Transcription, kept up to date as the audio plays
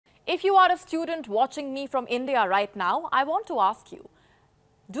If you are a student watching me from India right now, I want to ask you,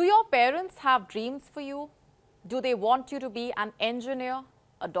 do your parents have dreams for you? Do they want you to be an engineer,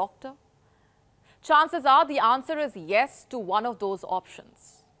 a doctor? Chances are the answer is yes to one of those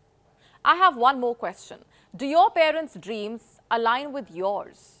options. I have one more question. Do your parents' dreams align with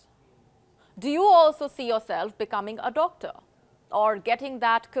yours? Do you also see yourself becoming a doctor or getting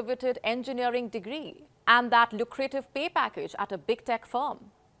that coveted engineering degree and that lucrative pay package at a big tech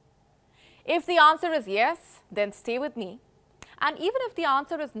firm? If the answer is yes, then stay with me. And even if the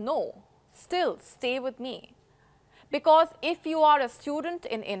answer is no, still stay with me. Because if you are a student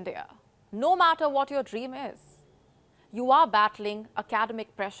in India, no matter what your dream is, you are battling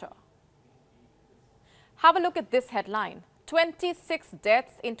academic pressure. Have a look at this headline. 26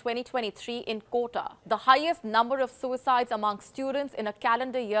 deaths in 2023 in Kota, the highest number of suicides among students in a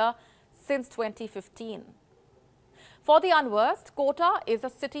calendar year since 2015. For the unversed, Kota is a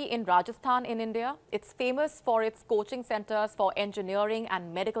city in Rajasthan in India. It's famous for its coaching centers for engineering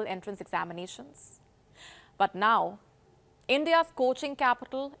and medical entrance examinations. But now, India's coaching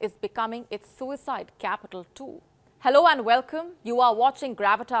capital is becoming its suicide capital too. Hello and welcome. You are watching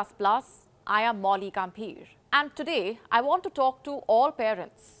Gravitas Plus. I am Molly Gambhir. And today, I want to talk to all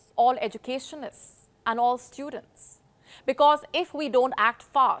parents, all educationists, and all students. Because if we don't act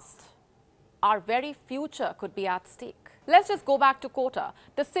fast, our very future could be at stake. Let's just go back to Kota.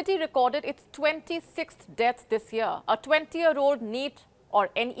 The city recorded its 26th death this year. A 20-year-old NEET or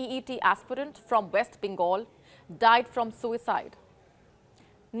NEET aspirant from West Bengal died from suicide.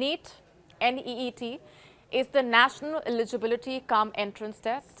 NEET, NEET, is the National Eligibility Cum Entrance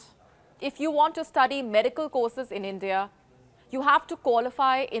Test. If you want to study medical courses in India, you have to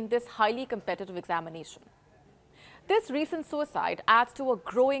qualify in this highly competitive examination. This recent suicide adds to a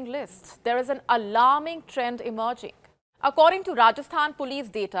growing list. There is an alarming trend emerging. According to Rajasthan police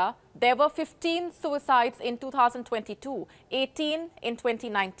data, there were 15 suicides in 2022, 18 in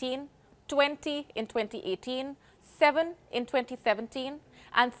 2019, 20 in 2018, 7 in 2017,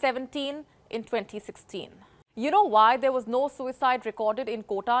 and 17 in 2016. You know why there was no suicide recorded in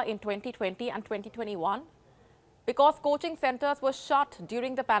Kota in 2020 and 2021? Because coaching centers were shut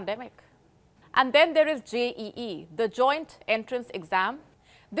during the pandemic. And then there is JEE, the Joint Entrance Exam.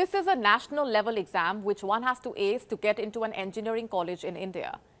 This is a national level exam which one has to ace to get into an engineering college in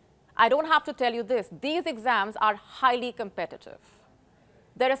India. I don't have to tell you this, these exams are highly competitive.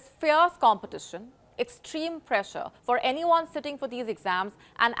 There is fierce competition, extreme pressure. For anyone sitting for these exams,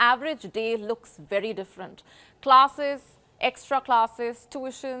 an average day looks very different. Classes, extra classes,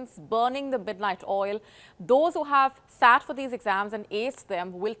 tuitions, burning the midnight oil. Those who have sat for these exams and aced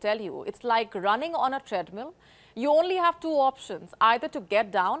them will tell you it's like running on a treadmill. You only have two options, either to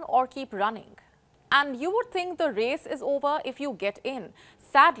get down or keep running. And you would think the race is over if you get in.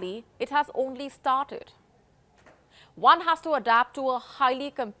 Sadly, it has only started. One has to adapt to a highly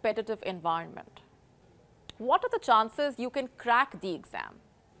competitive environment. What are the chances you can crack the exam?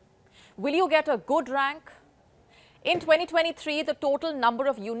 Will you get a good rank? In 2023, the total number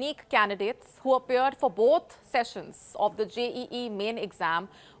of unique candidates who appeared for both sessions of the JEE main exam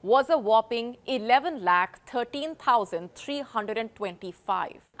was a whopping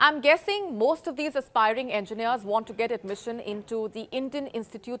 11,13,325. I'm guessing most of these aspiring engineers want to get admission into the Indian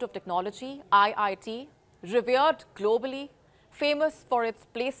Institute of Technology, IIT, revered globally, famous for its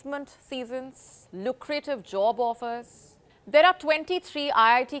placement seasons, lucrative job offers. There are 23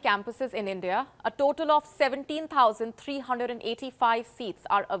 IIT campuses in India. A total of 17,385 seats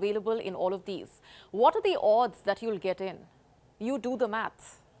are available in all of these. What are the odds that you'll get in? You do the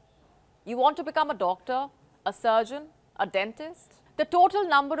maths. You want to become a doctor, a surgeon, a dentist? The total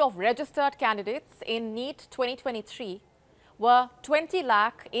number of registered candidates in NEET 2023 were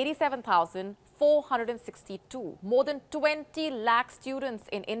 20,87,462. More than 20 lakh students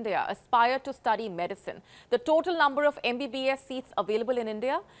in India aspire to study medicine. The total number of MBBS seats available in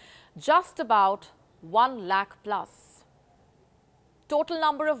India, just about 1 lakh plus. Total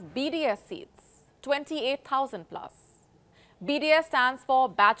number of BDS seats, 28,000 plus. BDS stands for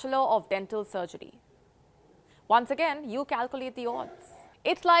Bachelor of Dental Surgery. Once again, you calculate the odds.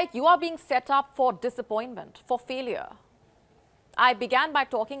 It's like you are being set up for disappointment, for failure. I began by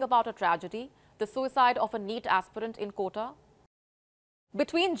talking about a tragedy, the suicide of a NEET aspirant in Kota.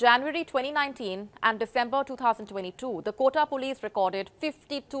 Between January 2019 and December 2022, the Kota police recorded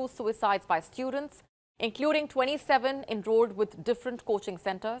 52 suicides by students, including 27 enrolled with different coaching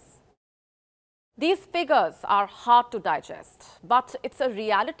centers. These figures are hard to digest, but it's a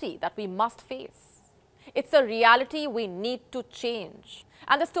reality that we must face. It's a reality we need to change.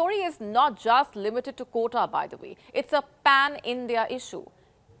 And the story is not just limited to Kota, by the way. It's a pan-India issue.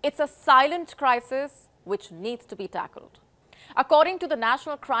 It's a silent crisis which needs to be tackled. According to the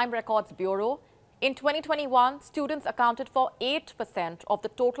National Crime Records Bureau, in 2021, students accounted for 8% of the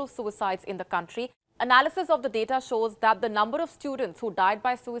total suicides in the country. Analysis of the data shows that the number of students who died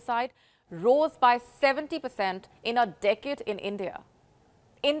by suicide rose by 70% in a decade in India.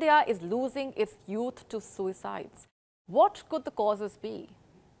 India is losing its youth to suicides. What could the causes be?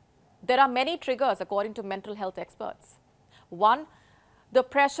 There are many triggers according to mental health experts. One, the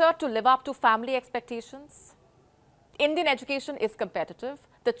pressure to live up to family expectations. Indian education is competitive.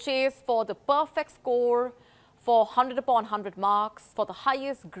 The chase for the perfect score, for 100 upon 100 marks, for the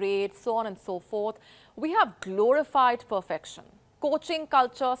highest grade, so on and so forth. We have glorified perfection. Coaching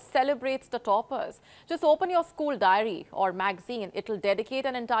culture celebrates the toppers. Just open your school diary or magazine. It will dedicate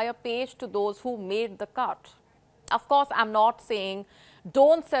an entire page to those who made the cut. Of course, I'm not saying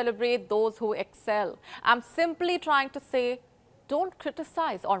don't celebrate those who excel. I'm simply trying to say don't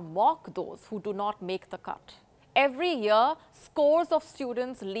criticize or mock those who do not make the cut. Every year, scores of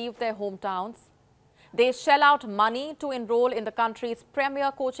students leave their hometowns. They shell out money to enroll in the country's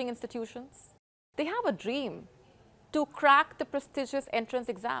premier coaching institutions. They have a dream to crack the prestigious entrance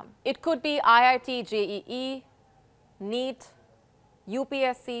exam. It could be IIT, JEE, NEET,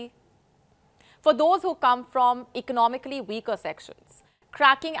 UPSC. For those who come from economically weaker sections,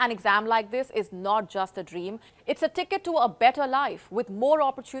 cracking an exam like this is not just a dream. It's a ticket to a better life with more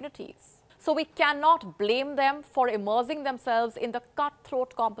opportunities. So we cannot blame them for immersing themselves in the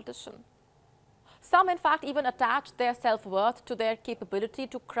cutthroat competition. Some, in fact, even attach their self-worth to their capability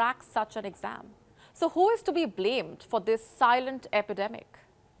to crack such an exam. So who is to be blamed for this silent epidemic?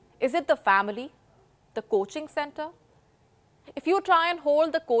 Is it the family, the coaching center? If you try and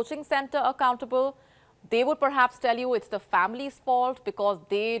hold the coaching center accountable, they would perhaps tell you it's the family's fault because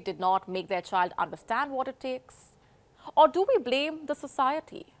they did not make their child understand what it takes. Or do we blame the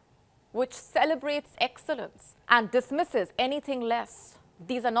society, which celebrates excellence and dismisses anything less?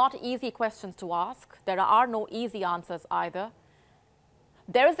 These are not easy questions to ask. There are no easy answers either.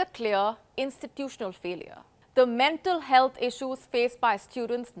 There is a clear institutional failure. The mental health issues faced by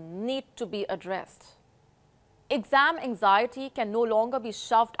students need to be addressed. Exam anxiety can no longer be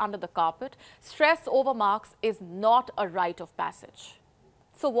shoved under the carpet. Stress over marks is not a rite of passage.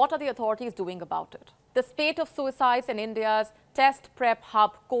 So what are the authorities doing about it? The spate of suicides in India's test prep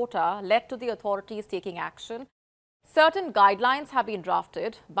hub Kota led to the authorities taking action. Certain guidelines have been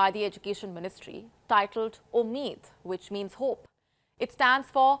drafted by the Education Ministry titled Umeed, which means hope. It stands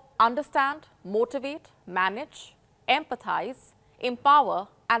for understand, motivate, manage, empathize, empower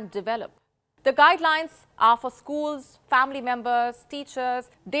and develop. The guidelines are for schools, family members, teachers.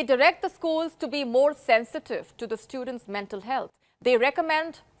 They direct the schools to be more sensitive to the students' mental health. They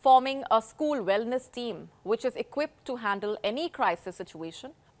recommend forming a school wellness team which is equipped to handle any crisis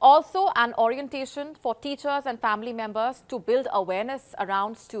situation. Also, an orientation for teachers and family members to build awareness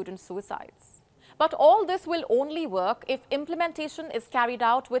around student suicides. But all this will only work if implementation is carried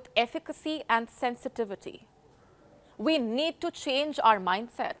out with efficacy and sensitivity. We need to change our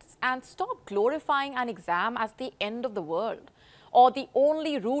mindsets and stop glorifying an exam as the end of the world or the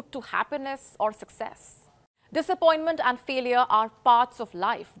only route to happiness or success. Disappointment and failure are parts of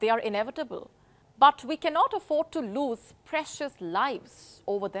life. They are inevitable. But we cannot afford to lose precious lives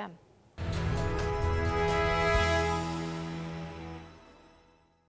over them.